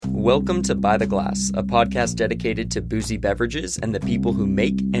Welcome to By the Glass, a podcast dedicated to boozy beverages and the people who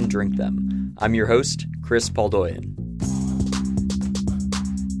make and drink them. I'm your host, Chris Paldoyan.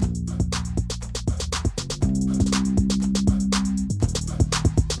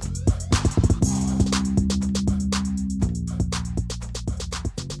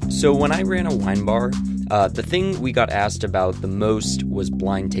 So when I ran a wine bar, the thing we got asked about the most was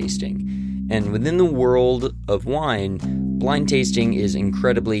blind tasting. And within the world of wine, blind tasting is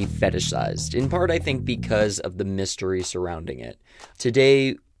incredibly fetishized, in part, I think, because of the mystery surrounding it.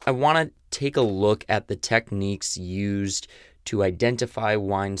 Today, I want to take a look at the techniques used to identify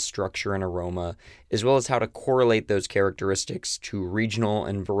wine structure and aroma, as well as how to correlate those characteristics to regional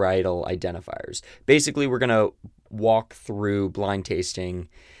and varietal identifiers. Basically, we're going to walk through blind tasting,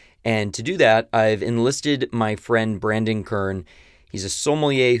 and to do that, I've enlisted my friend Brandon Kern. He's a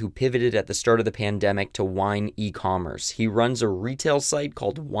sommelier who pivoted at the start of the pandemic to wine e-commerce. He runs a retail site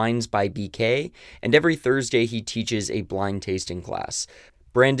called Wines by BK, and every Thursday he teaches a blind tasting class.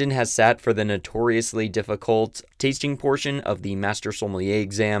 Brandon has sat for the notoriously difficult tasting portion of the Master Sommelier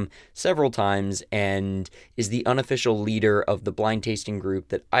exam several times and is the unofficial leader of the blind tasting group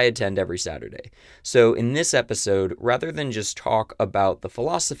that I attend every Saturday. So in this episode, rather than just talk about the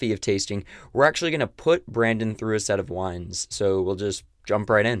philosophy of tasting, we're actually going to put Brandon through a set of wines. So we'll just jump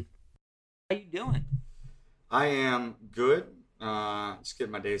right in. How you doing? I am good. Just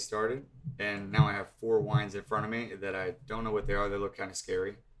getting my day started, and now I have 4 wines in front of me that I don't know what they are. They look kind of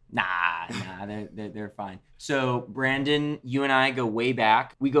scary. Nah, they're fine. So Brandon, you and I go way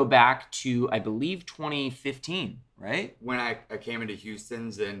back. We go back to, I believe, 2015, right? When I came into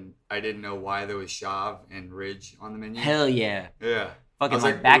Houston's and I didn't know why there was Chave and Ridge on the menu. Hell yeah. Yeah. Fucking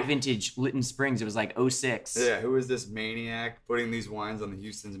like back vintage Lytton Springs. It was like 06. Yeah, who is this maniac putting these wines on the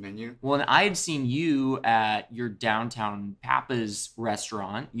Houston's menu? Well, and I had seen you at your downtown Papa's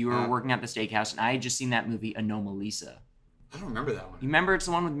restaurant. You were working at the steakhouse, and I had just seen that movie Anomalisa. I don't remember that one. You remember it's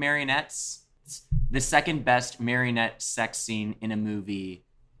the one with marionettes? It's the second best marionette sex scene in a movie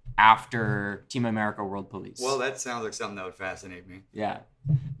after Team America World Police. Well, that sounds like something that would fascinate me. Yeah.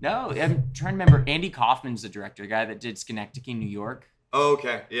 No, I'm trying to remember. Andy Kaufman's the director, the guy that did Schenectady, New York. Oh,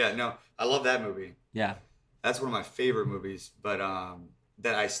 okay. Yeah, no, I love that movie. Yeah. That's one of my favorite movies, but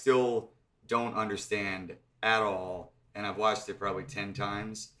that I still don't understand at all, and I've watched it probably 10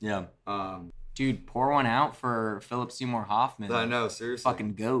 times. Yeah. Dude, pour one out for Philip Seymour Hoffman. I know, seriously.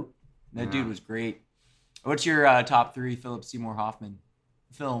 Fucking GOAT. That dude was great. What's your top 3 Philip Seymour Hoffman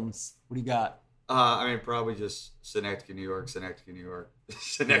films? What do you got? I mean, probably just Synecdoche, New York.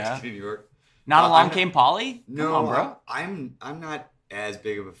 Synecdoche, New York. Not Along Came Polly? No, come on, bro. I'm not as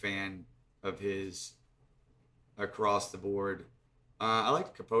big of a fan of his across the board. I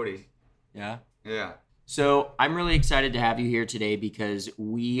like Capote. Yeah? Yeah. So I'm really excited to have you here today because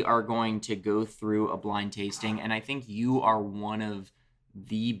we are going to go through a blind tasting, and I think you are one of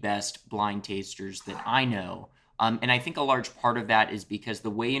the best blind tasters that I know. And I think a large part of that is because the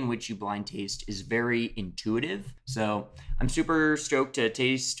way in which you blind taste is very intuitive. So I'm super stoked to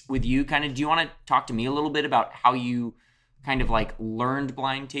taste with you. Do you want to talk to me a little bit about how you kind of like learned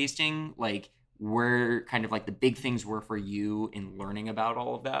blind tasting? Like where kind of like the big things were for you in learning about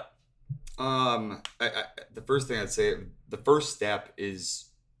all of that? The first thing I'd say, the first step is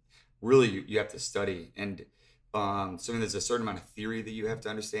really you have to study. And there's a certain amount of theory that you have to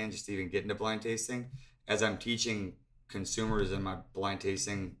understand just to even get into blind tasting. As I'm teaching consumers in my blind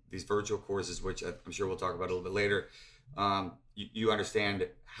tasting, these virtual courses, which I'm sure we'll talk about a little bit later, you understand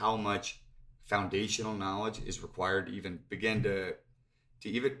how much foundational knowledge is required to even begin to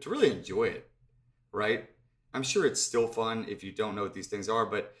really enjoy it, right? I'm sure it's still fun if you don't know what these things are,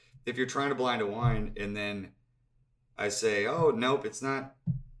 but if you're trying to blind a wine and then I say, oh, nope, it's not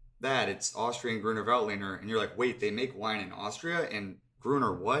that, it's Austrian Gruner Veltliner, and you're like, wait, they make wine in Austria and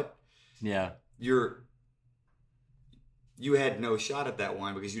Gruner what? Yeah. You had no shot at that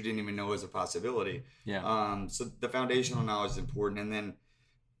wine because you didn't even know it was a possibility. Yeah. So the foundational knowledge is important. And then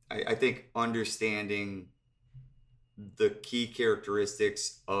I think understanding the key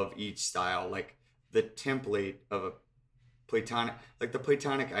characteristics of each style, like the template of a Platonic, like the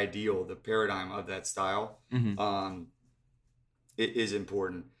Platonic ideal, the paradigm of that style, it is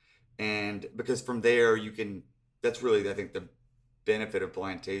important. And because from there that's really, I think, the benefit of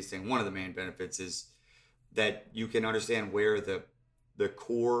blind tasting. One of the main benefits is that you can understand where the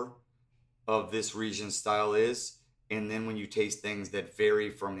core of this region's style is, and then when you taste things that vary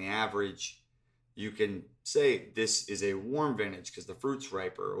from the average, you can say this is a warm vintage because the fruit's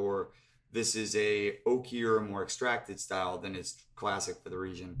riper, or this is a oakier, more extracted style than is classic for the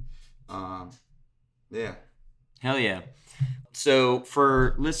region. Yeah. Hell yeah. So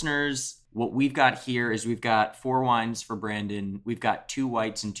for listeners, what we've got here is we've got 4 wines for Brandon. We've got 2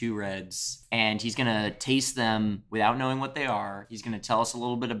 whites and 2 reds, and he's going to taste them without knowing what they are. He's going to tell us a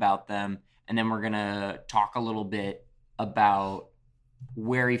little bit about them, and then we're going to talk a little bit about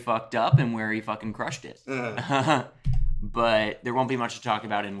where he fucked up and where he fucking crushed it. But there won't be much to talk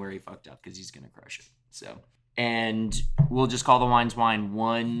about in where he fucked up because he's going to crush it. So, and we'll just call the wines wine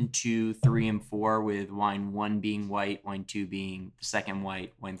 1, 2, 3, and 4, with wine 1 being white, wine 2 being the second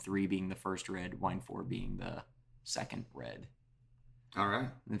white, wine 3 being the first red, wine 4 being the second red. All right.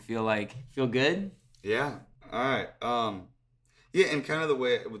 And feel good? Yeah. All right. Yeah, and kind of the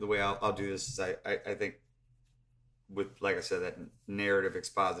way I'll do this is I think with, like I said, that narrative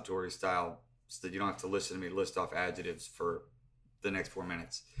expository style, so that you don't have to listen to me list off adjectives for the next 4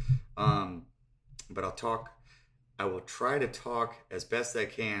 minutes. But I will try to talk as best I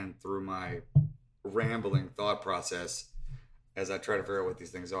can through my rambling thought process as I try to figure out what these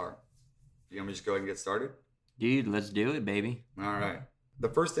things are. You want me to just go ahead and get started? Dude, let's do it, baby. All right. The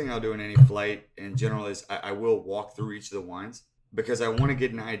first thing I'll do in any flight in general is I will walk through each of the wines because I want to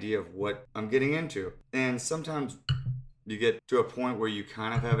get an idea of what I'm getting into. And sometimes you get to a point where you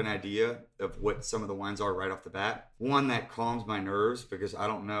kind of have an idea of what some of the wines are right off the bat. One, that calms my nerves because I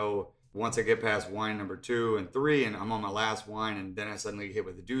don't know, once I get past wine number 2 and 3 and I'm on my last wine and then I suddenly get hit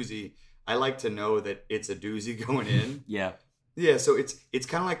with a doozy, I like to know that it's a doozy going in. Yeah. Yeah, so it's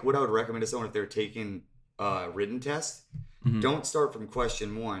kind of like what I would recommend to someone if they're taking a written test. Mm-hmm. Don't start from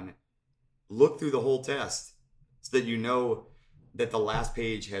question 1. Look through the whole test so that you know that the last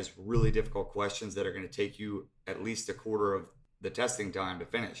page has really difficult questions that are going to take you at least a quarter of the testing time to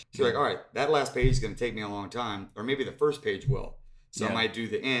finish. So you're like, all right, that last page is going to take me a long time, or maybe the first page will. So I might do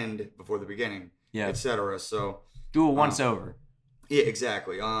the end before the beginning, etc. So do it once over. Yeah,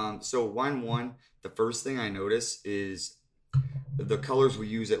 exactly. So wine 1, the first thing I notice is the colors we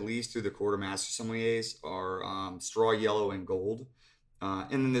use at least through the Court of Master Sommeliers are straw yellow and gold.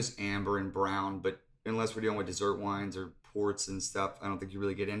 And then there's amber and brown, but unless we're dealing with dessert wines or ports and stuff, I don't think you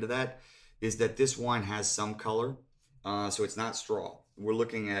really get into that. Is that this wine has some color, so it's not straw. We're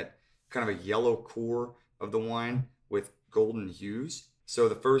looking at kind of a yellow core of the wine with golden hues. So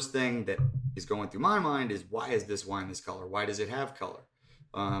the first thing that is going through my mind is, why is this wine this color? Why does it have color?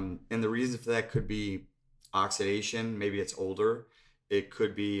 And the reason for that could be oxidation. Maybe it's older. It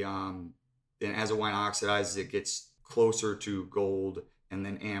could be, and as a wine oxidizes, it gets closer to gold and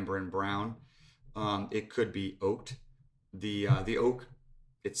then amber and brown. It could be oaked. The oak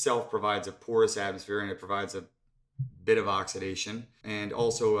itself provides a porous atmosphere and it provides a bit of oxidation. And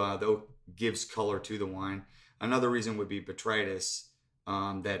also the oak gives color to the wine. Another reason would be botrytis,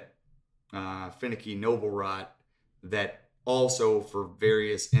 that finicky noble rot, that also for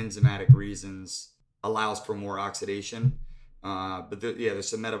various enzymatic reasons allows for more oxidation. But there's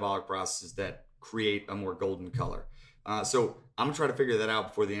some metabolic processes that create a more golden color. So I'm going to try to figure that out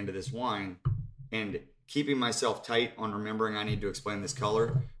before the end of this wine. And keeping myself tight on remembering I need to explain this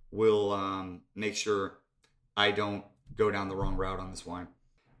color will make sure I don't go down the wrong route on this wine.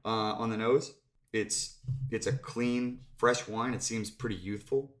 On the nose, it's a clean, fresh wine. It seems pretty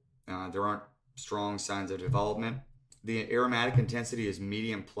youthful. There aren't strong signs of development. The aromatic intensity is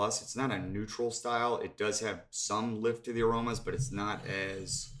medium plus. It's not a neutral style. It does have some lift to the aromas, but it's not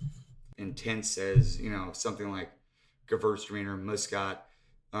as intense as, something like Gewürztraminer, Muscat.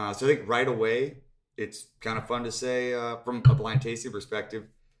 So I think right away, it's kind of fun to say from a blind tasting perspective,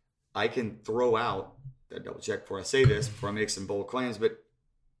 I can throw out, double check before I say this, before I make some bold claims, but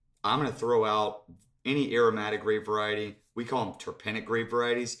I'm going to throw out any aromatic grape variety. We call them terpenic grape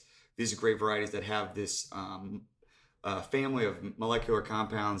varieties. These are grape varieties that have this family of molecular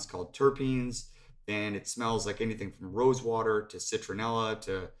compounds called terpenes, and it smells like anything from rosewater to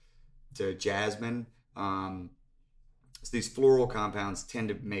citronella to jasmine. So these floral compounds tend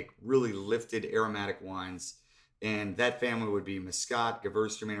to make really lifted aromatic wines, and that family would be Muscat,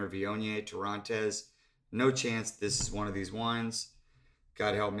 Gewürztraminer, Viognier, Torrontés. No chance this is one of these wines.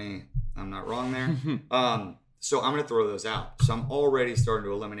 God help me, I'm not wrong there. So I'm going to throw those out. So I'm already starting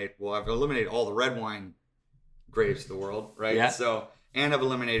to eliminate. Well, I've eliminated all the red wine grapes of the world, right? Yeah. So, and I've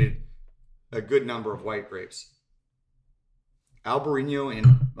eliminated a good number of white grapes. Albarino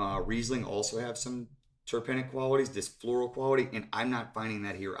and Riesling also have some terpenic qualities, this floral quality, and I'm not finding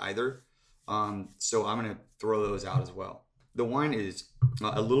that here either. So I'm going to throw those out as well. The wine is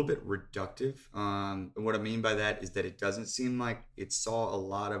a little bit reductive. And what I mean by that is that it doesn't seem like it saw a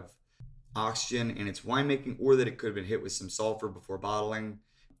lot of oxygen in its winemaking, or that it could have been hit with some sulfur before bottling.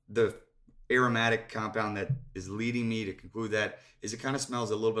 The aromatic compound that is leading me to conclude that is it kind of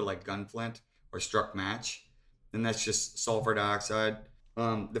smells a little bit like gunflint or struck match. and that's just sulfur dioxide.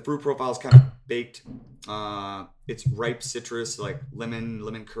 The fruit profile is kind of baked. It's ripe citrus like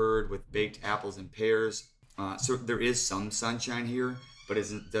lemon curd with baked apples and pears. So there is some sunshine here, but it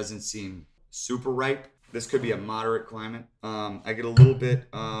doesn't seem super ripe. This could be a moderate climate. I get a little bit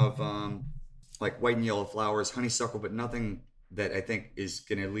of like white and yellow flowers, honeysuckle, but nothing that I think is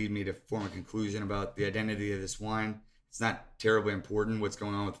going to lead me to form a conclusion about the identity of this wine. It's not terribly important what's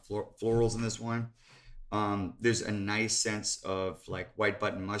going on with florals in this wine. There's a nice sense of like white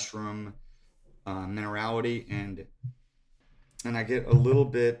button mushroom minerality, and I get a little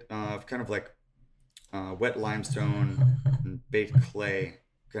bit of kind of like wet limestone and baked clay,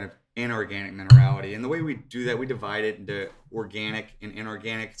 kind of inorganic minerality. And the way we do that, we divide it into organic and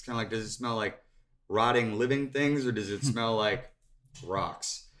inorganic. It's kind of like, does it smell like rotting living things, or does it smell like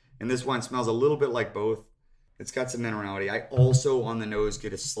rocks? And this wine smells a little bit like both. It's got some minerality. I also on the nose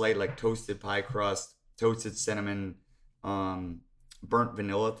get a slight like toasted pie crust, toasted cinnamon, burnt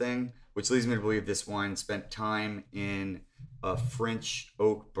vanilla thing, which leads me to believe this wine spent time in a French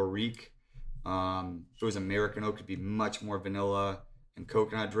oak barrique. If it was American oak, it'd be much more vanilla and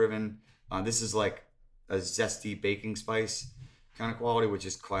coconut driven. This is like a zesty baking spice kind of quality, which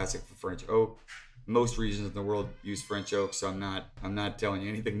is classic for French oak. Most regions in the world use French oak, so I'm not telling you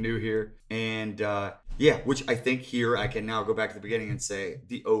anything new here. And yeah, which I think here I can now go back to the beginning and say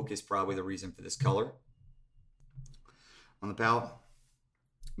the oak is probably the reason for this color. On the palate,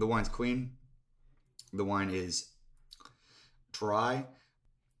 the wine's clean. The wine is dry.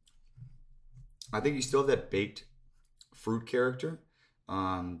 I think you still have that baked fruit character.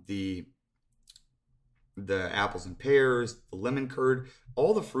 The apples and pears, the lemon curd,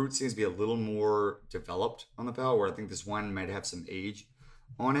 all the fruit seems to be a little more developed on the palate, where I think this wine might have some age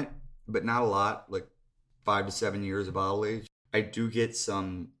on it, but not a lot, like 5 to 7 years of bottle age. I do get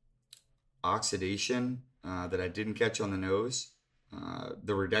some oxidation that I didn't catch on the nose.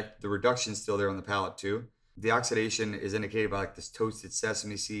 The reduction's still there on the palate too. The oxidation is indicated by like this toasted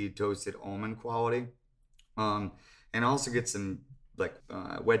sesame seed, toasted almond quality. And I also get some like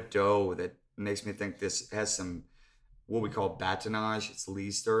wet dough that makes me think this has some what we call batonnage. It's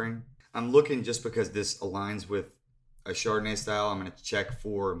lees stirring. I'm looking, just because this aligns with a Chardonnay style, I'm going to check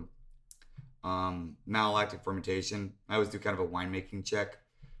for malolactic fermentation. I always do kind of a winemaking check.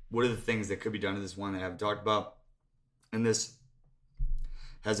 What are the things that could be done to this wine that I haven't talked about? And this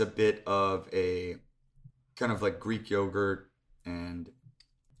has a bit of a kind of like Greek yogurt and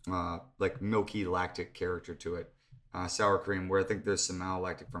like milky lactic character to it. Sour cream, where I think there's some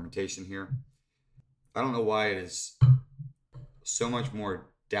malolactic fermentation here. I don't know why it is so much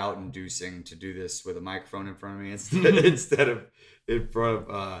more doubt-inducing to do this with a microphone in front of me instead of in front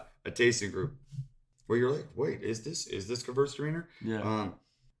of a tasting group, where you're like, wait, is this Gewürztraminer? Yeah.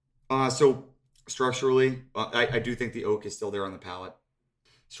 So structurally, I do think the oak is still there on the palate.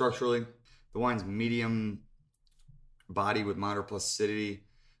 Structurally, the wine's medium body with moderate plus acidity,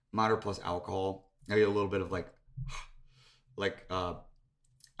 moderate plus alcohol. I get a little bit of like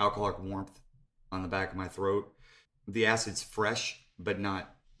alcoholic warmth on the back of my throat. The acid's fresh, but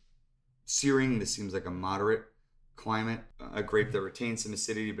not searing. This seems like a moderate climate. A grape that retains some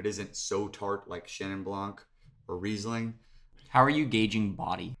acidity, but isn't so tart like Chenin Blanc or Riesling. How are you gauging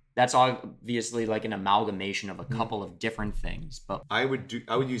body? That's obviously like an amalgamation of a couple of different things, but I would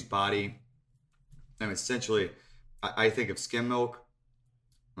use body. And essentially, I think of skim milk.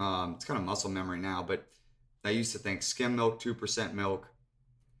 It's kind of muscle memory now, but I used to think skim milk, 2% milk,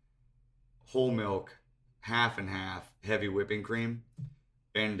 whole milk, half and half, heavy whipping cream,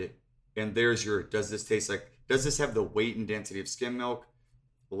 and there's your. Does this have the weight and density of skim milk?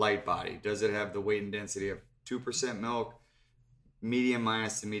 Light body. Does it have the weight and density of 2% milk? Medium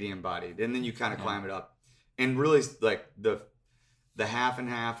minus to medium bodied, and then you kind of climb it up. And really, like the half and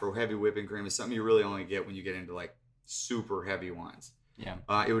half or heavy whipping cream is something you really only get when you get into like super heavy wines. Yeah.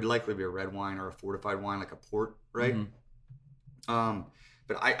 It would likely be a red wine or a fortified wine, like a port, right? Mm-hmm.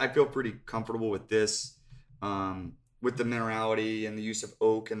 But I feel pretty comfortable with this, with the minerality and the use of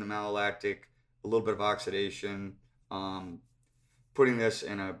oak and the malolactic, a little bit of oxidation. Putting this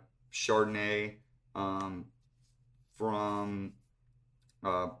in a Chardonnay from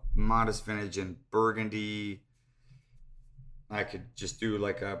modest vintage in Burgundy. I could just do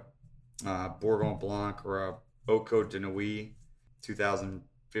like a Bourgogne Blanc or a Haut Côte de Nuits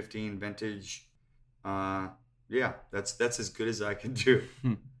 2015 vintage. Yeah, that's as good as I can do.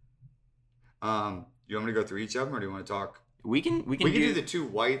 You want me to go through each of them, or do you want to talk? We can do the two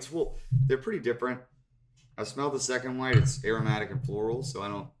whites. Well, they're pretty different. I smell the second white. It's aromatic and floral,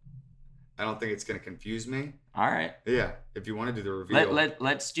 so I don't think it's going to confuse me. All right. Yeah, if you want to do the reveal.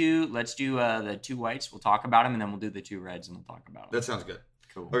 Let's do the 2 whites. We'll talk about them, and then we'll do the 2 reds, and we'll talk about them. That sounds good.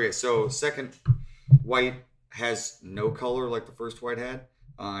 Cool. Okay, so second white has no color like the first white had.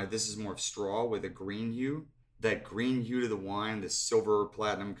 This is more of straw with a green hue. That green hue to the wine, this silver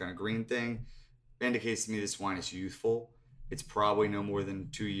platinum kind of green thing, indicates to me this wine is youthful. It's probably no more than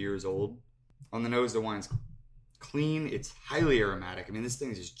 2 years old. On the nose, the wine's clean. It's highly aromatic. I mean, this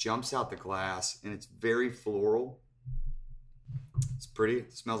thing just jumps out the glass, and it's very floral. It's pretty.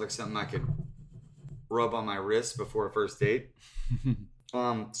 It smells like something I could rub on my wrist before a first date.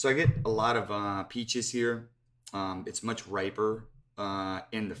 So I get a lot of peaches here. It's much riper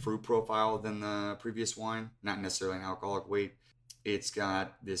in the fruit profile than the previous wine. Not necessarily an alcoholic weight. It's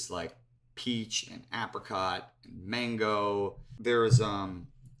got this like peach and apricot and mango. There's a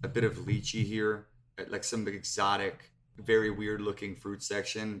bit of lychee here, like some exotic, very weird looking fruit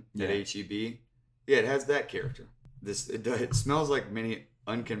section at HEB. Yeah, it has that character. It smells like many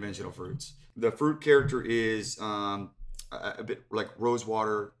unconventional fruits. The fruit character is a bit like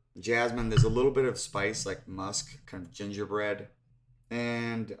rosewater, jasmine. There's a little bit of spice like musk, kind of gingerbread.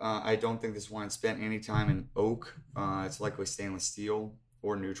 And I don't think this wine spent any time in oak. It's likely stainless steel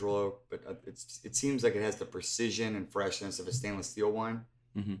or neutral oak, but it seems like it has the precision and freshness of a stainless steel wine.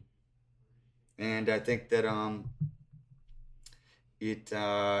 Mm-hmm. And I think that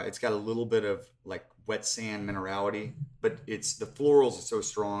it's got a little bit of like wet sand minerality, but the florals are so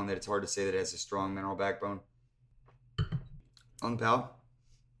strong that it's hard to say that it has a strong mineral backbone. On the palate,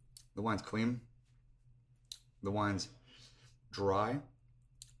 the wine's clean. The wine's dry.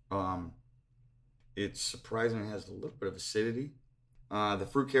 It's surprising it has a little bit of acidity. The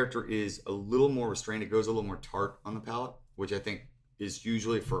fruit character is a little more restrained. It goes a little more tart on the palate, which I think is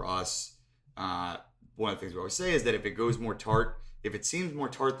usually for us. One of the things we always say is that if it goes more tart, if it seems more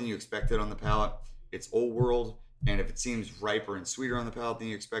tart than you expected on the palate, it's old world. And if it seems riper and sweeter on the palate than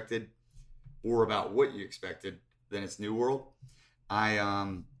you expected, or about what you expected, then it's new world.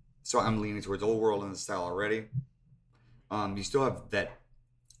 So I'm leaning towards old world in the style already. You still have that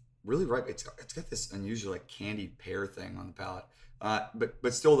really ripe. It's got this unusual like candied pear thing on the palate.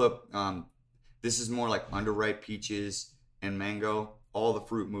 But still this is more like underripe peaches and mango. All the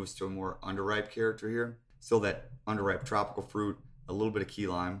fruit moves to a more underripe character here. Still that underripe tropical fruit, a little bit of key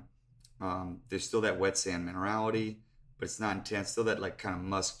lime. There's still that wet sand minerality, but it's not intense. Still that like kind of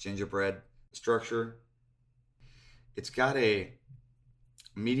musk gingerbread structure. It's got a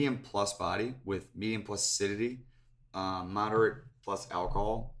medium plus body with medium plus acidity, moderate plus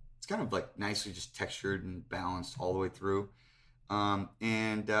alcohol. It's kind of like nicely just textured and balanced all the way through. And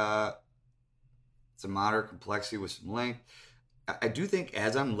it's a moderate complexity with some length. I do think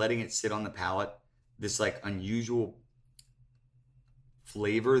as I'm letting it sit on the palate, this like unusual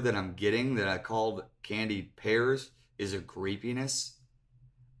flavor that I'm getting that I called candied pears is a grapiness.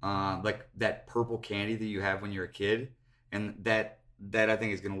 Like that purple candy that you have when you're a kid. And that I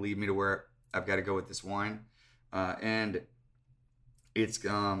think is going to lead me to where I've got to go with this wine. And it's,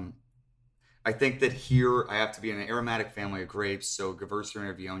 I think that here I have to be in an aromatic family of grapes. So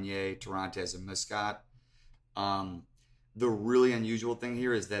Gewürztraminer, Viognier, Torrontés, and Muscat. The really unusual thing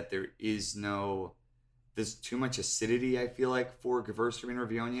here is that there's too much acidity, I feel like, for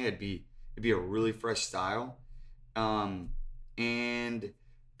Gewürztraminer, Viognier. It'd be a really fresh style. And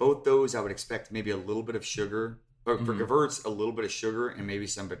both those I would expect maybe a little bit of sugar. Or for Gewürz, a little bit of sugar and maybe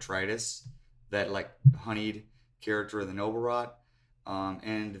some botrytis, that like honeyed character of the noble rot.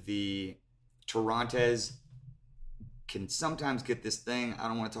 And the Torrontés can sometimes get this thing. I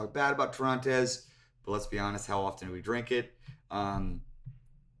don't want to talk bad about Torrontés, but let's be honest, how often do we drink it?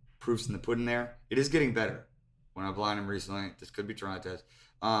 Proof's in the pudding there. It is getting better. When I blind them recently, this could be Torrontés.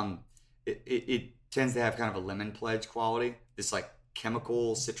 It tends to have kind of a lemon pledge quality, this like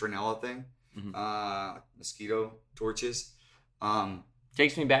chemical citronella thing. Mosquito torches.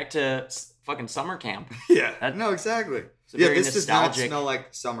 Takes me back to fucking summer camp. Yeah, no, exactly. Yeah, this does not smell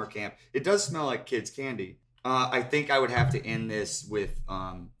like summer camp. It does smell like kids' candy. I think I would have to end this with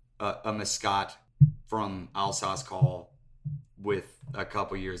a Muscat from Alsace Call with a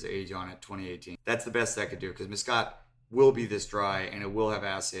couple years of age on it, 2018. That's the best I could do because Muscat will be this dry and it will have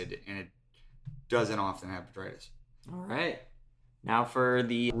acid and it doesn't often have botrytis. All right. Now for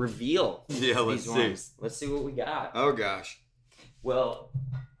the reveal. Yeah, let's see. Let's see what we got. Oh, gosh. Well,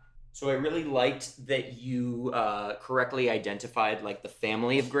 so I really liked that you correctly identified like the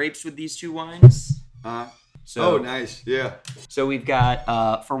family of grapes with these 2 wines. Oh, nice. Yeah. So we've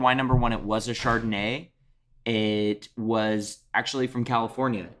got, for wine number 1, it was a Chardonnay. It was actually from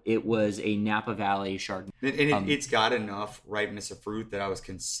California. It was a Napa Valley Chardonnay. It's got enough ripeness of fruit that I was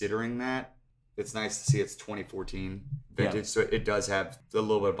considering that. It's nice to see it's 2014 vintage, so it does have a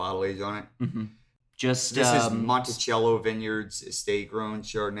little bit of bottle age on it. Mm-hmm. This is Monticello Vineyards estate grown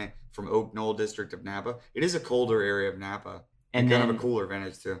Chardonnay from Oak Knoll district of Napa. It is a colder area of Napa and kind of a cooler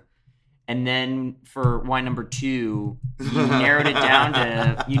vintage too. And then for wine number 2, you narrowed it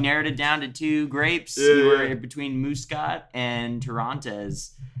down to 2 grapes. You were between Muscat and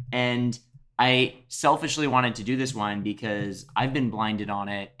Torrontés. And I selfishly wanted to do this wine because I've been blinded on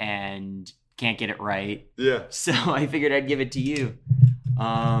it and can't get it right. Yeah. So I figured I'd give it to you.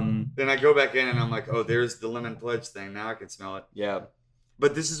 Then I go back in and I'm like, oh, there's the lemon pledge thing. Now I can smell it. Yeah.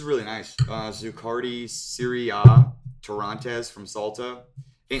 But this is really nice. Zuccardi Syria Torrontés from Salta.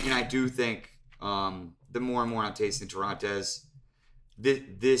 And I do think the more and more I'm tasting Torrontés,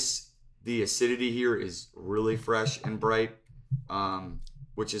 the acidity here is really fresh and bright,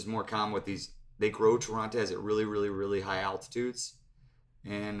 which is more common with these. They grow Torrontés at really, really, really high altitudes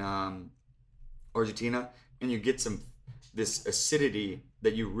in Argentina, and you get this acidity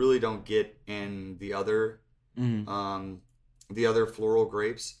that you really don't get in the other floral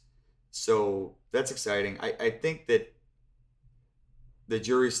grapes. So that's exciting. I think that the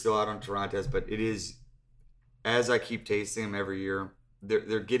jury's still out on Torrontés, but it is, as I keep tasting them every year,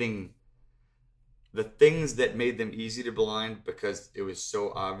 they're getting the things that made them easy to blind because it was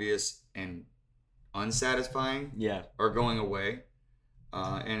so obvious and unsatisfying are going away,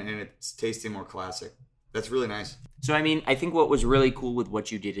 and it's tasting more classic. That's really nice. So, I mean, I think what was really cool with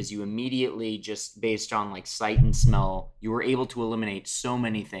what you did is you immediately, just based on like sight and smell, you were able to eliminate so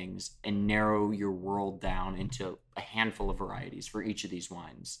many things and narrow your world down into a handful of varieties for each of these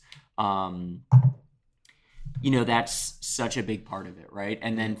wines. That's such a big part of it, right?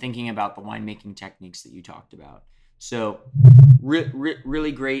 And then thinking about the winemaking techniques that you talked about. So,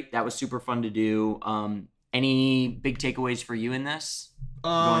 really great. That was super fun to do. Any big takeaways for you in this?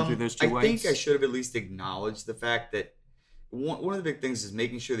 Going through those 2 whites? I think I should have at least acknowledged the fact that one of the big things is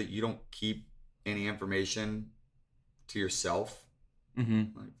making sure that you don't keep any information to yourself.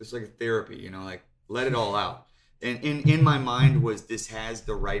 Mm-hmm. It's like a therapy, like let it all out. And in my mind was this has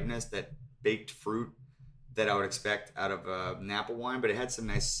the ripeness, that baked fruit that I would expect out of a Napa wine, but it had some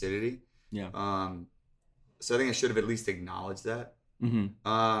nice acidity. Yeah. So I think I should have at least acknowledged that.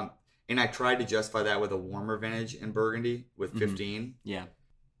 Mm-hmm. And I tried to justify that with a warmer vintage in Burgundy with 15. Mm-hmm. Yeah.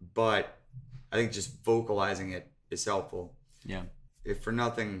 But I think just vocalizing it is helpful. Yeah. If for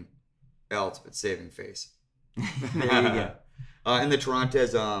nothing else but saving face. There you go. And the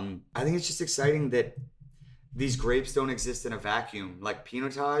Torrontés, I think it's just exciting that these grapes don't exist in a vacuum. Like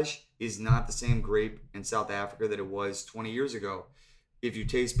Pinotage is not the same grape in South Africa that it was 20 years ago. If you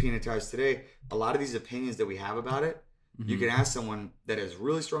taste Pinotage today, a lot of these opinions that we have about it, you can ask someone that has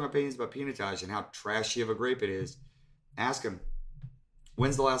really strong opinions about Pinotage and how trashy of a grape it is. Ask them,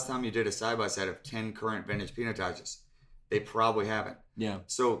 when's the last time you did a side-by-side of 10 current vintage Pinotages? They probably haven't. Yeah.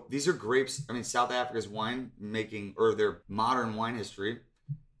 So these are grapes. I mean, South Africa's wine making, or their modern wine history,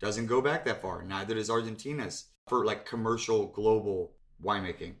 doesn't go back that far. Neither does Argentina's for like commercial global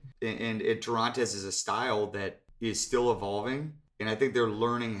winemaking. And Torrontés is a style that is still evolving, and I think they're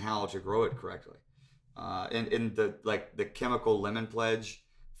learning how to grow it correctly. And the chemical lemon pledge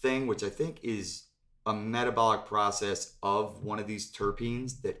thing, which I think is a metabolic process of one of these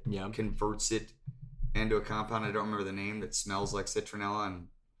terpenes that converts it into a compound. I don't remember the name, that smells like citronella and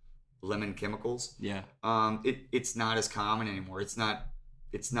lemon chemicals. Yeah. It's not as common anymore. It's not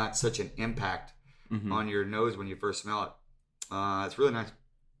such an impact on your nose when you first smell it. It's really nice.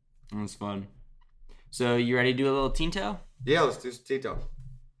 That's fun. So you ready to do a little Tinto? Yeah, let's do some Tinto.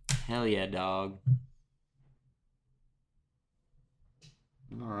 Hell yeah, dog.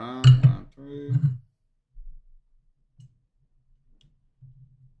 All right, 1, 3.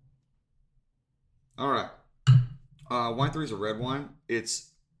 All right. Wine 3 is a red wine.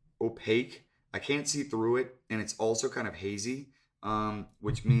 It's opaque. I can't see through it, and it's also kind of hazy,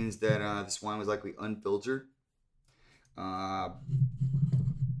 which means that this wine was likely unfiltered. And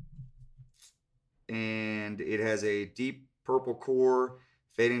it has a deep purple core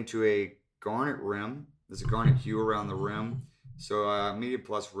fading to a garnet rim. There's a garnet hue around the rim. So medium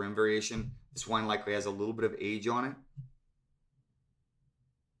plus rim variation. This wine likely has a little bit of age on it.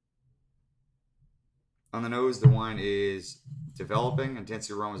 On the nose, the wine is developing.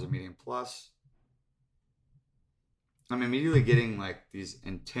 Intensity aroma is a medium plus. I'm immediately getting like these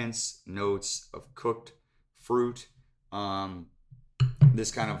intense notes of cooked fruit.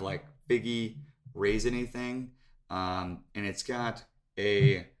 This kind of like figgy, raisiny thing. And it's got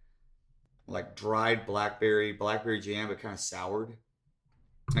a like dried blackberry jam, but kind of soured.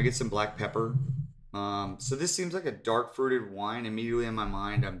 I get some black pepper. So this seems like a dark fruited wine. Immediately in my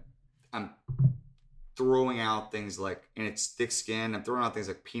mind, I'm throwing out things like, and it's thick skin. I'm throwing out things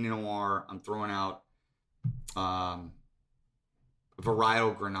like Pinot Noir. I'm throwing out varietal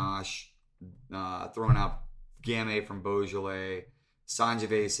Grenache. Throwing out Gamay from Beaujolais,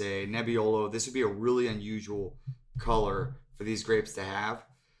 Sangiovese, Nebbiolo. This would be a really unusual color for these grapes to have.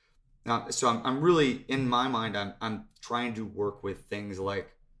 So I'm really, in my mind, I'm trying to work with things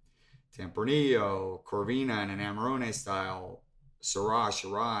like Tempranillo, Corvina in an Amarone style, Syrah,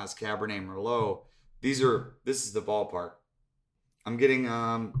 Shiraz, Cabernet Merlot. This is the ballpark. I'm getting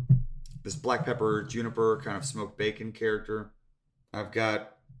this black pepper, juniper, kind of smoked bacon character. I've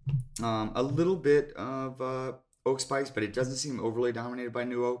got a little bit of oak spice, but it doesn't seem overly dominated by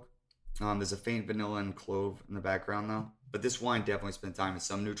new oak. There's a faint vanilla and clove in the background though. But this wine definitely spent time with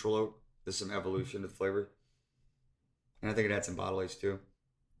some neutral oak. There's some evolution to the flavor. And I think it had some bottle age too.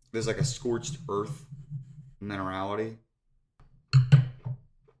 There's like a scorched earth minerality.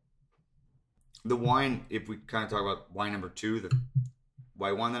 The wine, if we kind of talk about wine number 2, the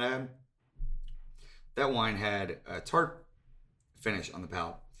white wine that I had, that wine had a tart finish on the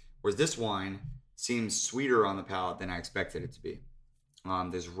palate. Whereas this wine seems sweeter on the palate than I expected it to be.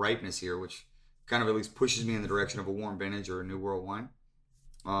 There's ripeness here, which kind of at least pushes me in the direction of a warm vintage or a New World wine.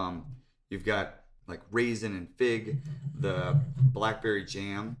 You've got like raisin and fig, the blackberry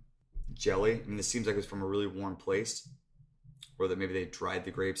jam, jelly. I mean, this seems like it's from a really warm place, or that maybe they dried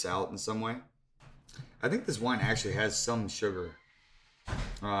the grapes out in some way. I think this wine actually has some sugar.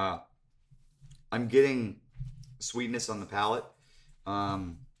 I'm getting sweetness on the palate.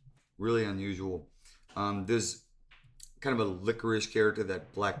 Really unusual. There's kind of a licorice character,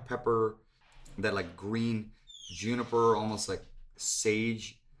 that black pepper, that like green juniper, almost like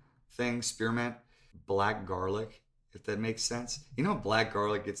sage thing, spearmint, black garlic, if that makes sense. You know, black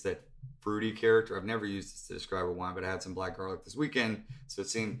garlic gets that fruity character. I've never used this to describe a wine, but I had some black garlic this weekend, so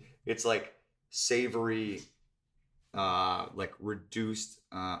it's like savory, like reduced,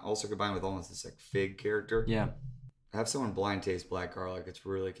 also combined with almost this like fig character. Yeah. Have someone blind taste black garlic. It's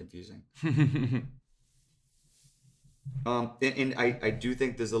really confusing. And I do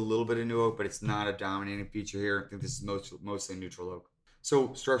think there's a little bit of new oak, but it's not a dominating feature here. I think this is mostly neutral oak.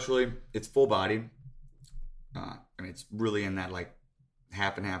 So structurally, it's full bodied. I mean, it's really in that like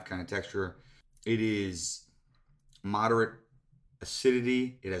half and half kind of texture. It is moderate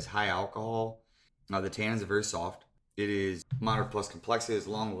acidity. It has high alcohol. The tannins are very soft. It is moderate plus complexity. It's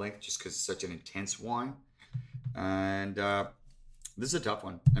long length just because it's such an intense wine. And this is a tough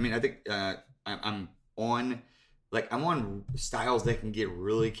one. I mean, I think I'm on styles that can get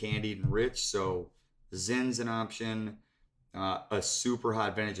really candied and rich. So Zin's an option. A super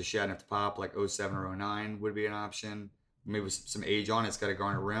hot vintage of Chateauneuf de Pape, like 07 or 09 would be an option. Maybe with some age on it. It's got a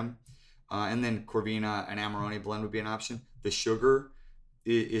garnet rim. And then Corvina and Amarone blend would be an option. The sugar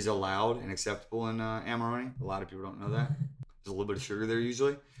is allowed and acceptable in Amarone. A lot of people don't know that. There's a little bit of sugar there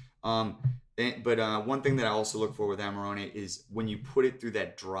usually. But one thing that I also look for with Amarone is when you put it through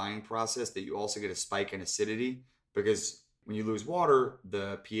that drying process, that you also get a spike in acidity, because when you lose water,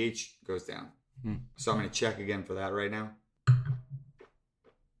 the pH goes down. So I'm going to check again for that right now.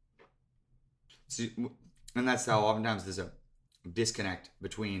 So, and that's how oftentimes there's a disconnect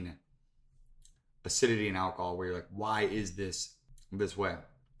between acidity and alcohol, where you're like, why is this way?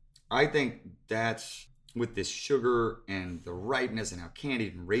 I think that's with this sugar and the ripeness and how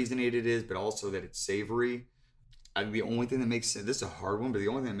candied and raisinated it is, but also that it's savory. The only thing that makes sense, this is a hard one, but the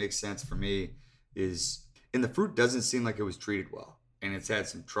only thing that makes sense for me is, and the fruit doesn't seem like it was treated well, and it's had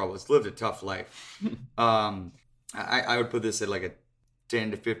some trouble. It's lived a tough life. I would put this at like a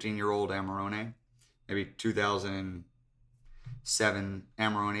 10 to 15 year old Amarone, maybe 2007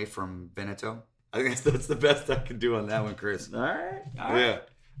 Amarone from Veneto. I think that's the best I could do on that one, Chris. All right. Yeah.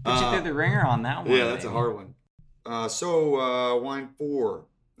 Put you through the ringer on that one. Yeah, that's a hard one. Wine 4.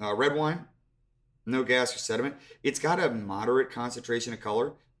 Red wine. No gas or sediment. It's got a moderate concentration of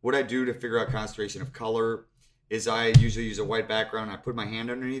color. What I do to figure out concentration of color is I usually use a white background. I put my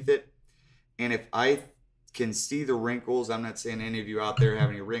hand underneath it. And if I can see the wrinkles, I'm not saying any of you out there have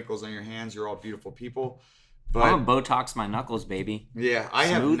any wrinkles on your hands. You're all beautiful people. But I'm gonna Botox my knuckles, baby. Yeah, I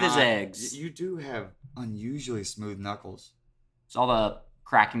have smooth not. as eggs. You do have unusually smooth knuckles. It's all the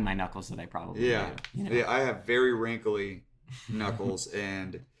cracking my knuckles that I probably do. You know? Yeah, I have very wrinkly knuckles,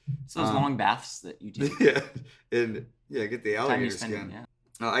 and it's those long baths that you do. Yeah, and get the alligator spend skin. Yeah.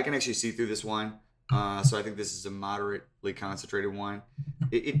 I can actually see through this wine, so I think this is a moderately concentrated wine.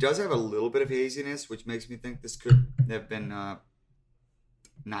 It does have a little bit of haziness, which makes me think this could have been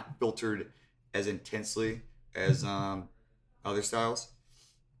not filtered as intensely as other styles.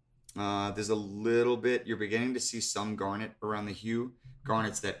 There's a little bit, you're beginning to see some garnet around the hue.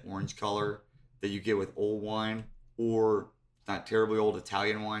 Garnet's that orange color that you get with old wine, or not terribly old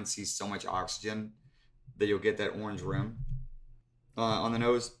Italian wine sees so much oxygen that you'll get that orange rim. On the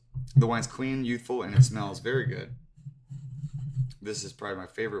nose, the wine's clean, youthful, and it smells very good. This is probably my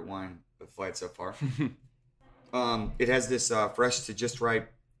favorite wine of the flight so far. It has this fresh to just right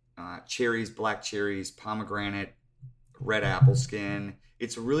cherries, black cherries, pomegranate, red apple skin.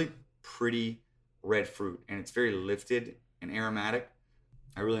 It's a really pretty red fruit, and it's very lifted and aromatic.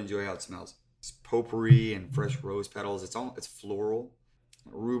 I really enjoy how it smells. It's potpourri and fresh rose petals. It's floral,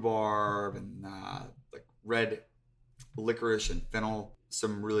 rhubarb and like red licorice and fennel.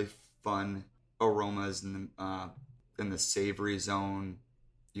 Some really fun aromas in the savory zone.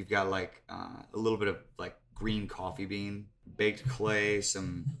 You've got like a little bit of like green coffee bean, baked clay,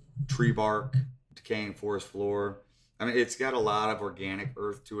 some tree bark, decaying forest floor. I mean, it's got a lot of organic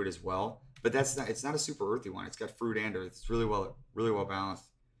earth to it as well, but it's not a super earthy one. It's got fruit and earth. It's really well balanced.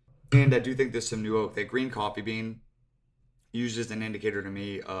 And I do think there's some new oak. That green coffee bean used as an indicator to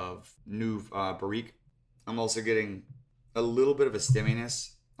me of new barrique. I'm also getting a little bit of a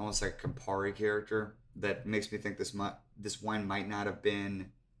stemminess, almost like a Campari character, that makes me think this wine might not have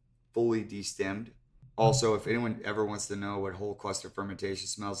been fully destemmed. Also, if anyone ever wants to know what whole cluster fermentation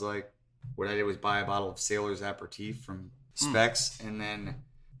smells like, what I did was buy a bottle of Sailor's Aperitif from Specs, and then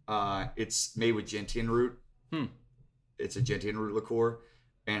it's made with gentian root. It's a gentian root liqueur,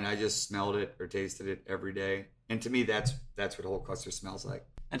 and I just smelled it or tasted it every day. And to me, that's what whole cluster smells like.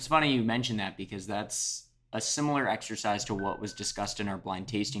 It's funny you mention that, because that's a similar exercise to what was discussed in our blind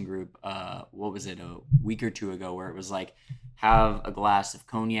tasting group. What was it, a week or two ago, where it was like, have a glass of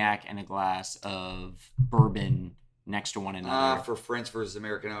cognac and a glass of bourbon next to one another. For French versus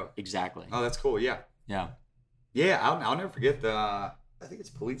American oak. Exactly. Oh, that's cool. Yeah. I'll never forget I think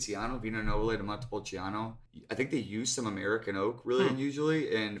it's Poliziano, Vino Nobile de Montepulciano. I think they use some American oak really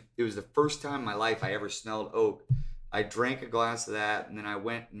unusually, and it was the first time in my life I ever smelled oak. I drank a glass of that, and then I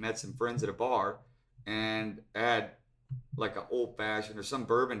went and met some friends at a bar, and I had like an old fashioned or some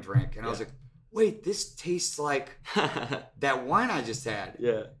bourbon drink, and I was like, wait, this tastes like that wine I just had.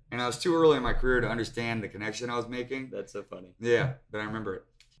 Yeah. And I was too early in my career to understand the connection I was making. That's so funny. Yeah, but I remember it.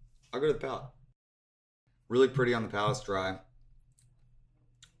 I'll go to the palate. Really pretty on the palate, it's dry.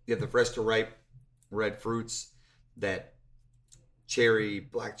 You have the fresh to ripe red fruits, that cherry,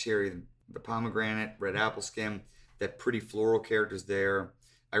 black cherry, the pomegranate, red apple skin, that pretty floral character's there.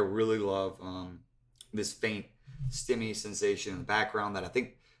 I really love this faint stemmy sensation in the background that I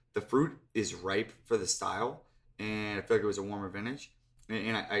think the fruit is ripe for the style, and I feel like it was a warmer vintage.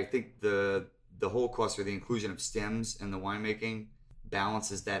 And I think the whole cluster, the inclusion of stems and the winemaking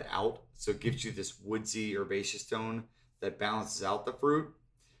balances that out. So it gives you this woodsy, herbaceous tone that balances out the fruit.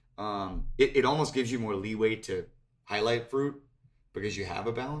 It almost gives you more leeway to highlight fruit because you have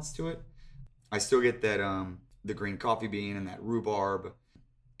a balance to it. I still get that the green coffee bean and that rhubarb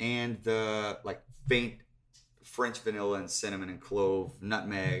and the like faint French vanilla and cinnamon and clove,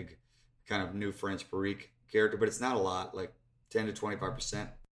 nutmeg, kind of new French barrique character, but it's not a lot, like 10 to 25%.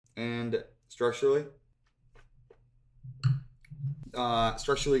 And structurally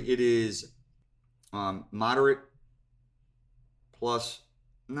it is moderate plus,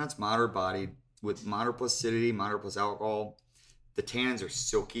 and that's moderate bodied with moderate plus acidity, moderate plus alcohol. The tannins are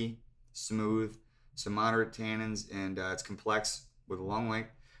silky, smooth, some moderate tannins, and it's complex with a long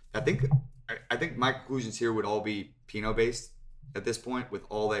length. I think my conclusions here would all be Pinot based at this point, with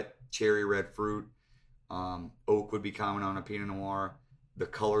all that cherry red fruit. Oak would be common on a Pinot Noir. The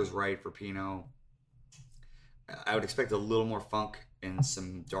color's right for Pinot. I would expect a little more funk and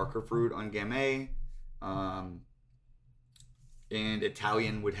some darker fruit on Gamay. And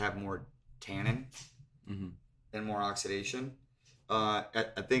Italian would have more tannin and more oxidation.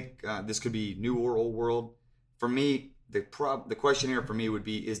 I think this could be new or old world. For me, the question here for me would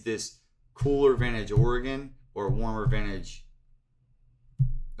be, is this cooler vintage Oregon or warmer vintage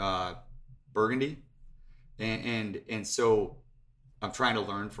Burgundy? And so I'm trying to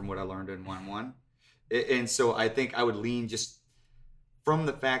learn from what I learned in 1-1. And so I think I would lean just from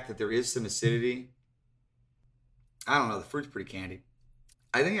the fact that there is some acidity. I don't know, the fruit's pretty candy.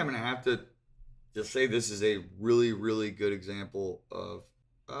 I think I'm going to have to just say this is a really, really good example of,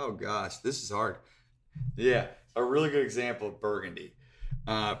 oh gosh, this is hard. Yeah, a really good example of Burgundy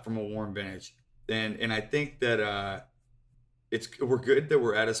from a warm vintage. And I think that we're good that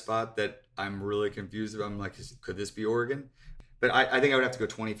we're at a spot that I'm really confused about. I'm like, could this be Oregon? But I think I would have to go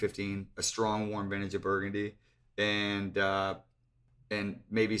 2015, a strong warm vintage of Burgundy. And and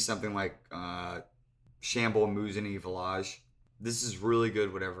maybe something like Chambord Musigny Village. This is really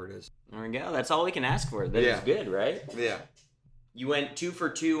good, whatever it is. There we go. That's all we can ask for. That is good, right? Yeah. You went 2 for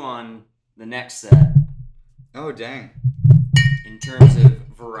 2 on the next set. Oh, dang. In terms of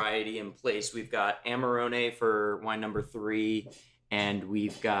variety and place, we've got Amarone for wine number 3, and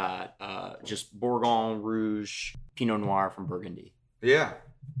we've got just Bourgogne Rouge Pinot Noir from Burgundy. Yeah.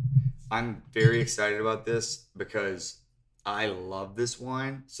 I'm very excited about this because I love this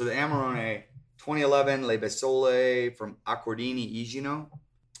wine. So the Amarone 2011 Le Besole from Accordini Igino.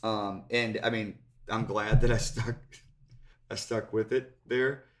 And I mean, I'm glad that I stuck with it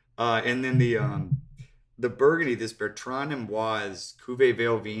there. And then the Burgundy, this Bertrand Amboise Cuvée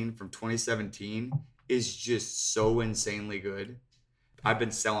Véovine from 2017 is just so insanely good. I've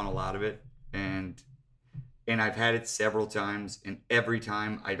been selling a lot of it, and I've had it several times, and every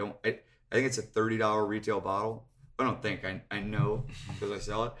time I think it's a $30 retail bottle. I don't think, I know because I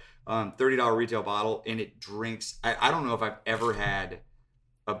sell it. $30 retail bottle, and it drinks. I don't know if I've ever had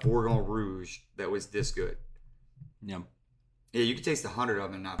a Bourgogne Rouge that was this good. Yeah. Yeah, you could taste 100 of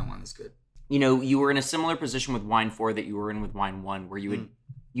them and not one that's good. You know, you were in a similar position with wine 4 that you were in with wine 1, where you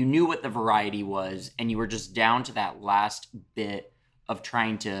knew what the variety was, and you were just down to that last bit of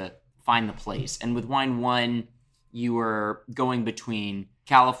trying to find the place. And with wine 1, you were going between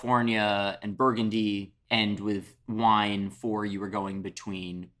California and Burgundy, and with wine 4, you were going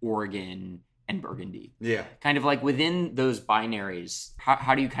between Oregon and Burgundy. Yeah. Kind of like within those binaries,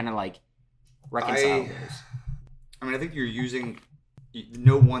 how do you kind of like reconcile those? I mean, I think you're using,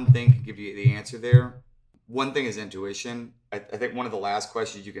 no one thing can give you the answer there. One thing is intuition. I think one of the last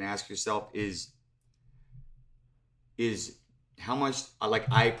questions you can ask yourself is how much,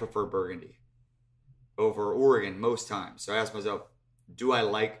 I prefer Burgundy over Oregon most times. So I ask myself,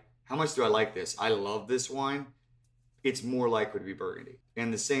 how much do I like this? I love this wine. It's more likely to be Burgundy.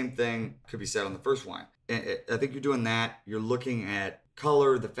 And the same thing could be said on the first wine. And I think you're doing that. You're looking at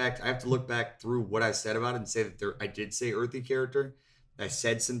color, the fact I have to look back through what I said about it and say that I did say earthy character. I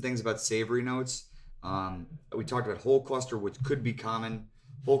said some things about savory notes. We talked about whole cluster, which could be common.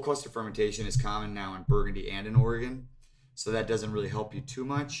 Whole cluster fermentation is common now in Burgundy and in Oregon. So that doesn't really help you too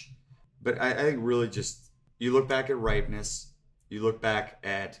much. But I think really just, you look back at ripeness. You look back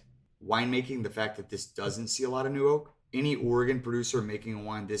at winemaking, the fact that this doesn't see a lot of new oak. Any Oregon producer making a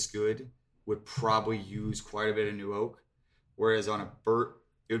wine this good would probably use quite a bit of new oak. Whereas on a Burt,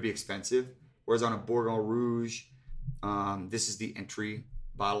 it would be expensive. Whereas on a Bourgogne Rouge, this is the entry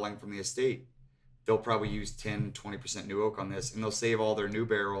bottling from the estate. They'll probably use 10, 20% new oak on this, and they'll save all their new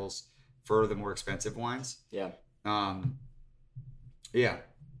barrels for the more expensive wines. Yeah. Yeah.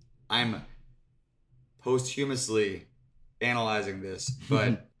 I'm posthumously analyzing this,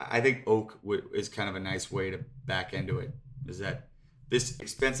 but I think oak is kind of a nice way to back into it. Is that this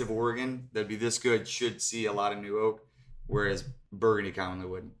expensive Oregon that'd be this good should see a lot of new oak, whereas Burgundy commonly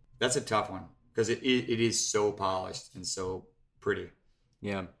wouldn't. That's a tough one because it is so polished and so pretty.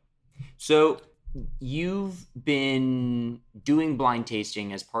 Yeah. So you've been doing blind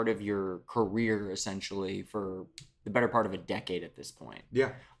tasting as part of your career essentially for the better part of a decade at this point.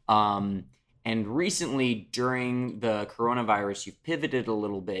 Yeah. And recently during the coronavirus, you've pivoted a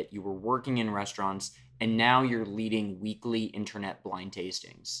little bit. You were working in restaurants, and now you're leading weekly internet blind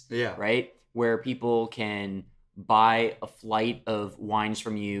tastings. Yeah. Right? Where people can buy a flight of wines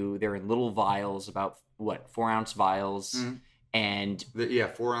from you. They're in little vials, about 4-ounce vials. Mm-hmm. And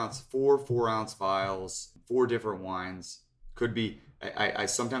 4-ounce vials, 4 different wines. Could be, I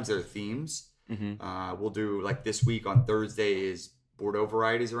sometimes there are themes. Mm-hmm. We'll do, like this week on Thursday is Bordeaux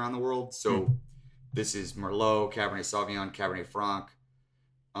varieties around the world. So this is Merlot, Cabernet Sauvignon, Cabernet Franc,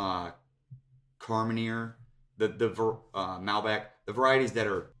 Carmenere, the Malbec, the varieties that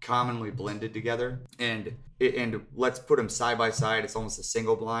are commonly blended together. And let's put them side by side. It's almost a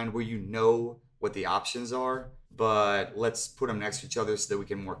single blind where you know what the options are, but let's put them next to each other so that we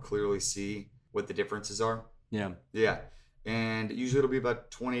can more clearly see what the differences are. Yeah. Yeah. And usually it'll be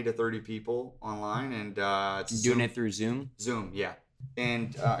about 20 to 30 people online, and it's doing it through Zoom. Yeah.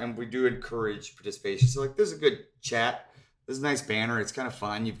 And we do encourage participation. So like, there's a good chat. There's a nice banner. It's kind of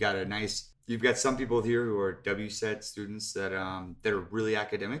fun. You've got some people here who are WSET students that are really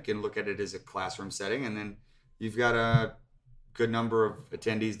academic and look at it as a classroom setting, and then you've got a good number of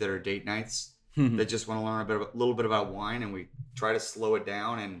attendees that are date nights that just want to learn a little bit about wine, and we try to slow it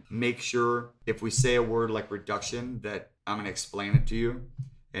down and make sure if we say a word like reduction that I'm going to explain it to you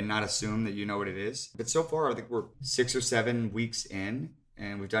and not assume that you know what it is. But so far, I think we're 6 or 7 weeks in,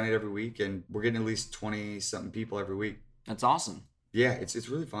 and we've done it every week, and we're getting at least 20-something people every week. That's awesome. Yeah, it's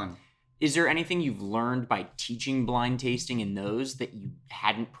really fun. Is there anything you've learned by teaching blind tasting in those that you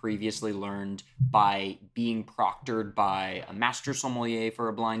hadn't previously learned by being proctored by a master sommelier for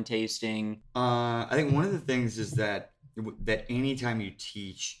a blind tasting? I think one of the things is that anytime you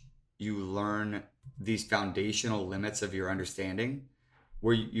teach, you learn these foundational limits of your understanding,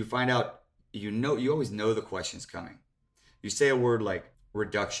 where you find out, you always know the question's coming. You say a word like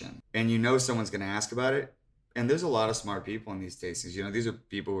reduction, and you know someone's going to ask about it. And there's a lot of smart people in these tastings. These are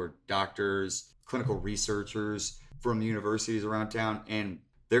people who are doctors, clinical researchers from universities around town, and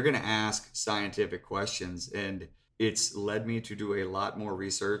they're going to ask scientific questions. And it's led me to do a lot more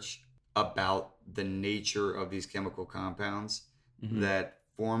research about the nature of these chemical compounds that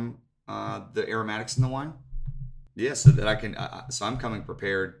form the aromatics in the wine. Yeah, so that I can, so I'm coming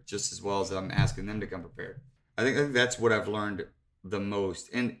prepared just as well as I'm asking them to come prepared. I think that's what I've learned the most.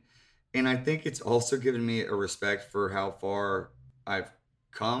 And I think it's also given me a respect for how far I've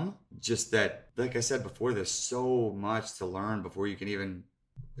come. Just that, like I said before, there's so much to learn before you can even,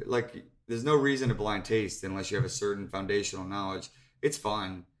 there's no reason to blind taste unless you have a certain foundational knowledge. It's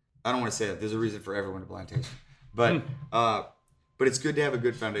fun. I don't want to say that. There's a reason for everyone to blind taste. But it's good to have a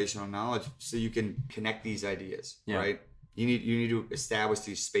good foundational knowledge so you can connect these ideas, right? You need to establish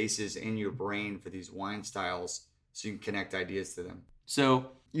these spaces in your brain for these wine styles so you can connect ideas to them.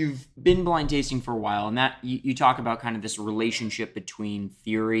 So you've been blind tasting for a while, and that you talk about kind of this relationship between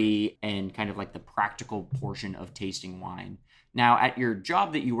theory and kind of like the practical portion of tasting wine. Now, at your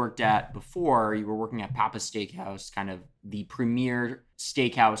job that you worked at before, you were working at Pappas Steakhouse, kind of the premier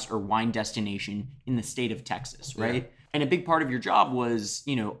steakhouse or wine destination in the state of Texas, right? Yeah. And a big part of your job was,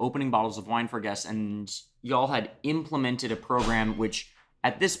 opening bottles of wine for guests, and y'all had implemented a program which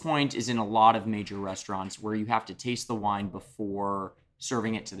at this point is in a lot of major restaurants where you have to taste the wine before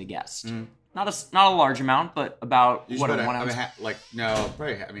serving it to the guest. Not a large amount, but about what a 1 ounce.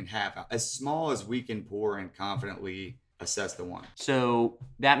 Half. As small as we can pour and confidently assess the wine. So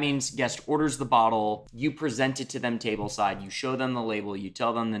that means guest orders the bottle, you present it to them tableside, you show them the label, you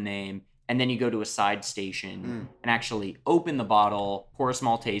tell them the name, and then you go to a side station and actually open the bottle, pour a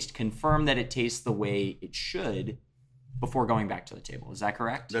small taste, confirm that it tastes the way it should before going back to the table. Is that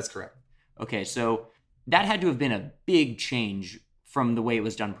correct? That's correct. Okay, so that had to have been a big change from the way it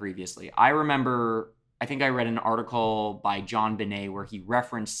was done previously. I remember, I think I read an article by John Binet where he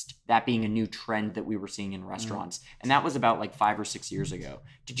referenced that being a new trend that we were seeing in restaurants. And that was about like 5 or 6 years ago.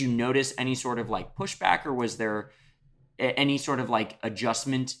 Did you notice any sort of like pushback, or was there any sort of like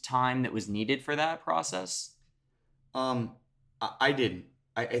adjustment time that was needed for that process? I didn't.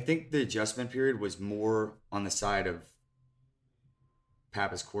 I think the adjustment period was more on the side of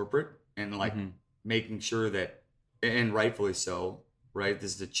Pappas corporate and making sure that, and rightfully so, right?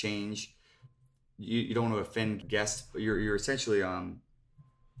 This is a change. You don't want to offend guests, but you're essentially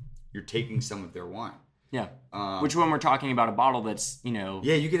you're taking some of their wine. Yeah. Which when we're talking about a bottle that's you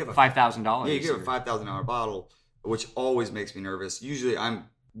get a $5,000. Yeah, you get a $5,000 bottle, which always makes me nervous. Usually,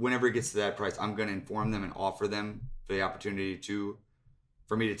 whenever it gets to that price, I'm going to inform them and offer them the opportunity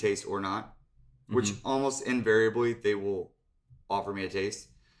for me to taste or not, which almost invariably they will offer me a taste.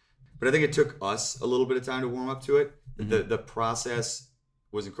 But I think it took us a little bit of time to warm up to it. The process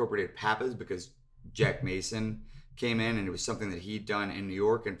was incorporated at Pappas because Jack Mason came in, and it was something that he'd done in New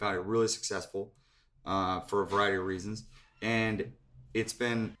York and found it really successful for a variety of reasons. And it's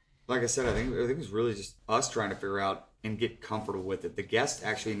been, like I said, I think it was really just us trying to figure out and get comfortable with it. The guest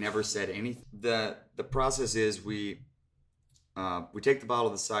actually never said anything. The process is we take the bottle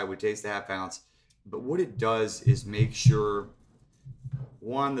to the side, we taste the half ounce, but what it does is make sure,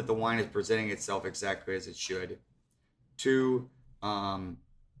 one, that the wine is presenting itself exactly as it should. Two,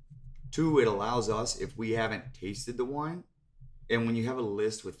 it allows us, if we haven't tasted the wine, and when you have a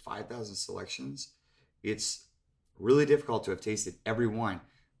list with 5,000 selections, it's really difficult to have tasted every wine.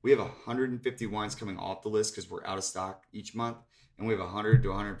 We have 150 wines coming off the list because we're out of stock each month, and we have 100 to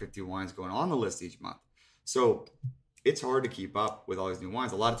 150 wines going on the list each month. So it's hard to keep up with all these new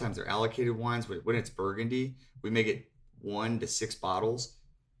wines. A lot of times they're allocated wines. When it's Burgundy, we may get 1 to 6 bottles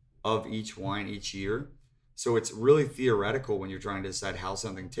of each wine each year. So it's really theoretical when you're trying to decide how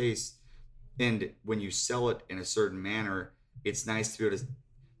something tastes. And when you sell it in a certain manner, it's nice to be able to,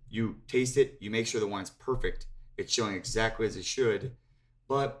 you taste it, you make sure the wine's perfect. It's showing exactly as it should.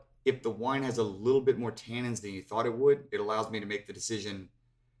 But if the wine has a little bit more tannins than you thought it would, it allows me to make the decision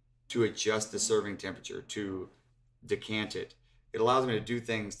to adjust the serving temperature, to decant it. It allows me to do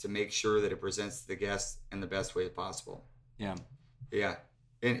things to make sure that it presents to the guests in the best way possible. Yeah. Yeah.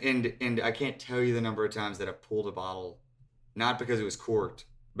 And I can't tell you the number of times that I've pulled a bottle, not because it was corked,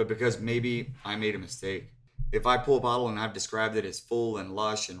 but because maybe I made a mistake. If I pull a bottle and I've described it as full and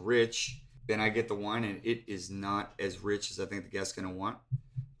lush and rich, then I get the wine and it is not as rich as I think the guest's going to want.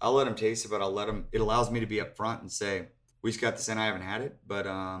 I'll let them taste it, but it allows me to be upfront and say, we just got this in, I haven't had it, but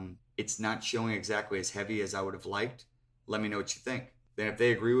it's not showing exactly as heavy as I would have liked. Let me know what you think. Then if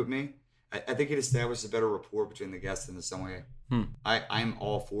they agree with me, I think it establishes a better rapport between the guests in the sommelier. I'm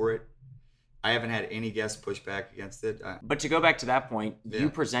all for it. I haven't had any guests push back against it. But to go back to that point, you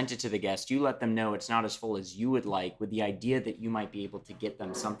present it to the guest. You let them know it's not as full as you would like, with the idea that you might be able to get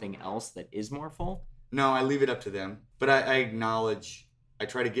them something else that is more full? No, I leave it up to them. But I acknowledge, I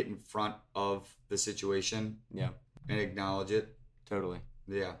try to get in front of the situation. Yeah. And acknowledge it. Totally.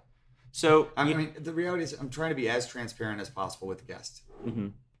 Yeah. So, I mean, the reality is I'm trying to be as transparent as possible with the guest. Mm-hmm.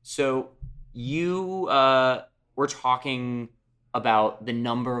 So you were talking about the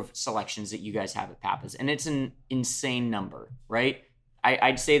number of selections that you guys have at Pappas, and it's an insane number, right?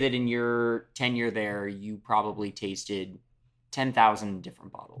 I'd say that in your tenure there, you probably tasted 10,000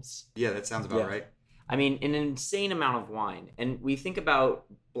 different bottles. Yeah, that sounds about right. I mean, an insane amount of wine. And we think about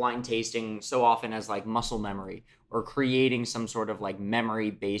blind tasting so often as like muscle memory or creating some sort of like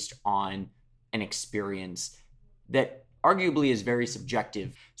memory based on an experience that arguably is very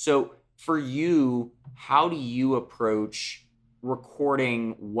subjective. So for you, how do you approach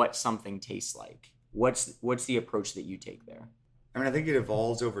recording what something tastes like? What's the approach that you take there? I mean, I think it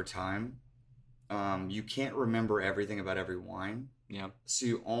evolves over time. You can't remember everything about every wine. Yeah. So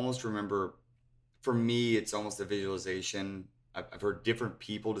you almost remember, for me, it's almost a visualization. I've heard different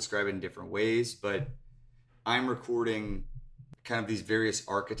people describe it in different ways, but I'm recording kind of these various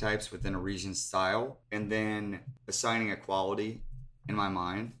archetypes within a region style and then assigning a quality in my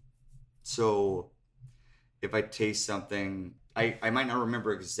mind. So if I taste something, I might not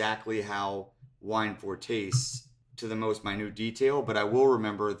remember exactly how wine 4 tastes to the most minute detail, but I will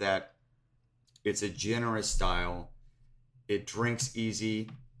remember that it's a generous style. It drinks easy.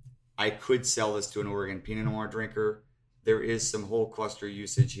 I could sell this to an Oregon Pinot Noir drinker. There is some whole cluster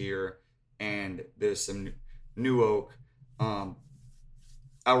usage here, and there's some new oak. I'll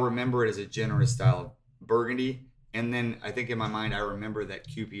remember it as a generous style of Burgundy, and then I think in my mind I remember that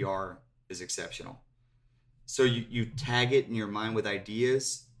QPR is exceptional. So you tag it in your mind with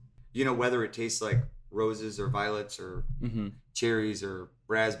ideas, whether it tastes like roses or violets or cherries or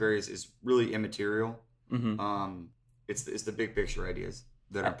raspberries is really immaterial. It's the big picture ideas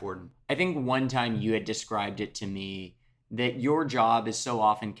that are important. I think one time you had described it to me that your job is so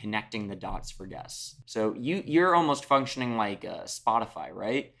often connecting the dots for guests. So you're almost functioning like Spotify,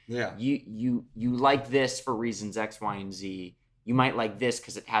 right? Yeah. You like this for reasons X, Y, and Z. You might like this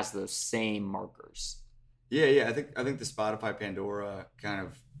because it has those same markers. Yeah. I think the Spotify Pandora kind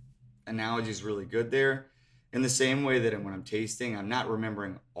of analogy is really good there. In the same way that when I'm tasting, I'm not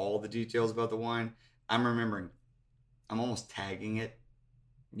remembering all the details about the wine. I'm almost tagging it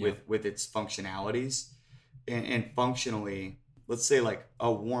with its functionalities. And functionally, let's say like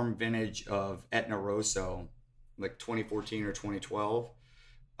a warm vintage of Etna Rosso, like 2014 or 2012.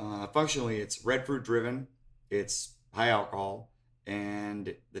 Functionally, it's red fruit driven, it's high alcohol,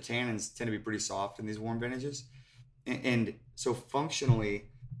 and the tannins tend to be pretty soft in these warm vintages. And so functionally,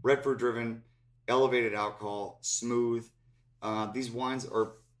 red fruit driven, elevated alcohol, smooth. These wines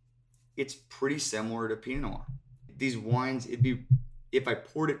it's pretty similar to Pinot Noir. These wines, if I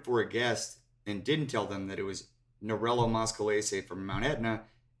poured it for a guest and didn't tell them that it was Nerello Mascalese from Mount Etna,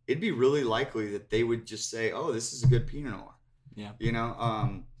 it'd be really likely that they would just say, oh, this is a good Pinot Noir. Yeah.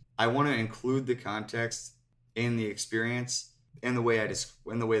 I want to include the context in the experience and the way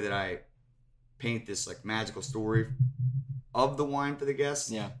that I paint this like magical story of the wine for the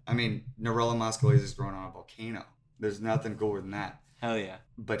guests. Yeah. I mean, Nerello Mascalese is grown on a volcano. There's nothing cooler than that. Hell yeah.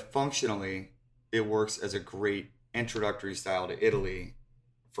 But functionally, it works as a great introductory style to Italy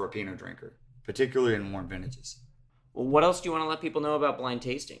for a Pinot drinker, particularly in warm vintages. Well, what else do you want to let people know about blind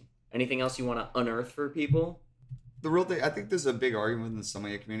tasting? Anything else you want to unearth for people? The real thing, I think there's a big argument in the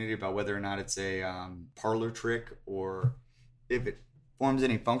sommelier community about whether or not it's a parlor trick or if it forms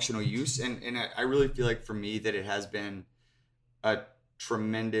any functional use. And I really feel like for me that it has been a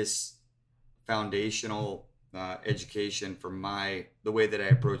tremendous foundational education for the way that I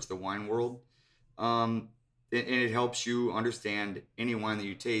approach the wine world. And it helps you understand any wine that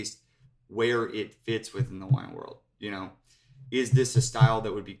you taste, where it fits within the wine world. Is this a style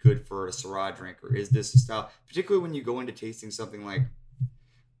that would be good for a Syrah drinker? Is this a style, particularly when you go into tasting something like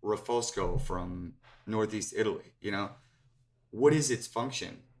Refosco from Northeast Italy, what is its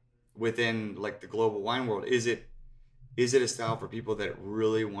function within like the global wine world? Is it a style for people that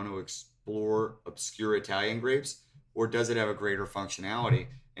really want to explore obscure Italian grapes, or does it have a greater functionality?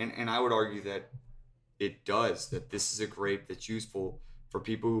 And I would argue that it does, that this is a grape that's useful for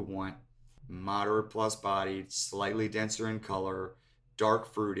people who want moderate plus bodied, slightly denser in color,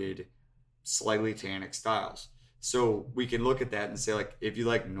 dark fruited, slightly tannic styles. So we can look at that and say, like, if you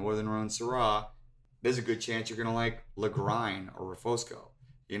like Northern Rhone Syrah, there's a good chance you're going to like Lagrein or Refosco,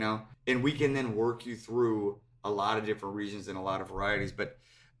 you know? And we can then work you through a lot of different regions and a lot of varieties. But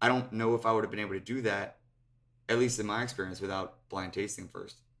I don't know if I would have been able to do that, at least in my experience, without blind tasting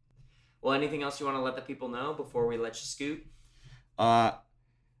first. Well, anything else you want to let the people know before we let you scoot? I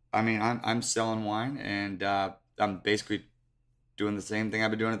mean, I'm selling wine, and I'm basically doing the same thing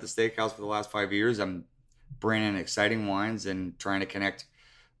I've been doing at the steakhouse for the last 5 years. I'm bringing in exciting wines and trying to connect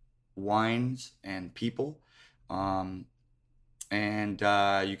wines and people. And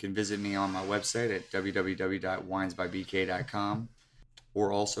you can visit me on my website at www.winesbybk.com,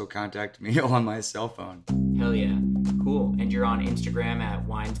 or also contact me on my cell phone. Hell yeah. Cool. And you're on Instagram at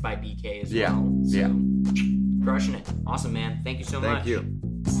winesbybk as Yeah. well. So, Yeah. crushing it. Awesome, man. Thank you so much. Thank you.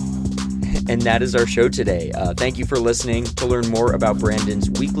 And that is our show today. Thank you for listening. To learn more about Brandon's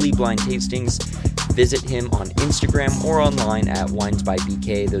weekly blind tastings, visit him on Instagram or online at Wines by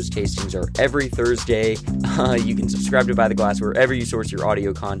BK. Those tastings are every Thursday. You can subscribe to By the Glass wherever you source your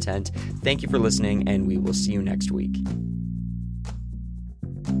audio content. Thank you for listening, and we will see you next week.